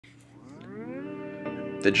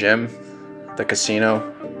The gym, the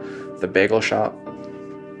casino, the bagel shop,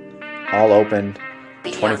 all open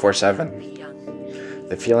 24/7.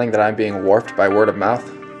 The feeling that I'm being warped by word of mouth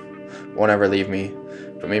won't ever leave me,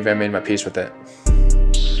 but maybe I made my peace with it.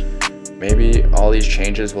 Maybe all these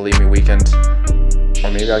changes will leave me weakened,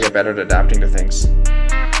 or maybe I'll get better at adapting to things.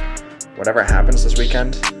 Whatever happens this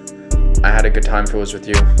weekend, I had a good time if it was with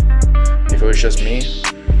you. If it was just me,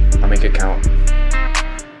 I'll make it count.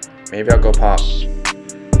 Maybe I'll go pop.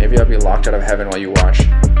 Maybe I'll be locked out of heaven while you watch.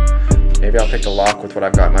 Maybe I'll pick the lock with what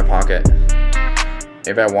I've got in my pocket.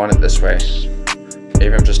 Maybe I want it this way.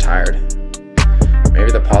 Maybe I'm just tired.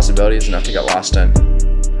 Maybe the possibility is enough to get lost in.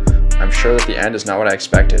 I'm sure that the end is not what I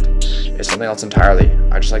expected. It's something else entirely.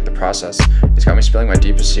 I just like the process. It's got me spilling my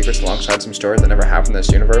deepest secrets alongside some stories that never happened in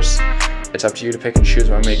this universe. It's up to you to pick and choose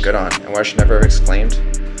what I made good on and what I should never have exclaimed.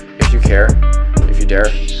 If you care, if you dare,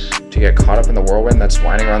 to get caught up in the whirlwind that's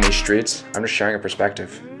winding around these streets, I'm just sharing a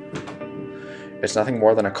perspective. It's nothing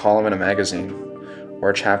more than a column in a magazine, or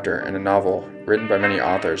a chapter in a novel written by many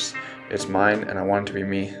authors. It's mine and I want it to be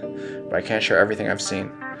me, but I can't share everything I've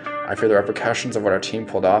seen. I fear the repercussions of what our team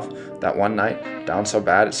pulled off that one night, down so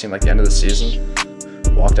bad it seemed like the end of the season.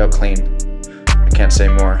 Walked out clean. I can't say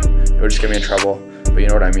more. It would just get me in trouble, but you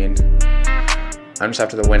know what I mean. I'm just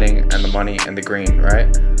after the winning and the money and the green, right?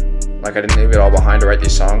 Like I didn't leave it all behind to write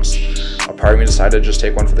these songs. A part of me decided to just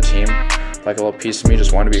take one for the team. Like a little piece of me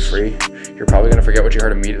just wanted to be free. You're probably going to forget what you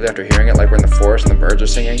heard immediately after hearing it, like we're in the forest and the birds are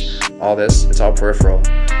singing. All this, it's all peripheral.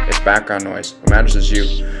 It's background noise. What matters is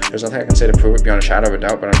you. There's nothing I can say to prove it beyond a shadow of a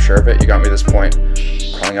doubt, but I'm sure of it. You got me to this point,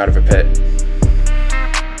 crawling out of a pit.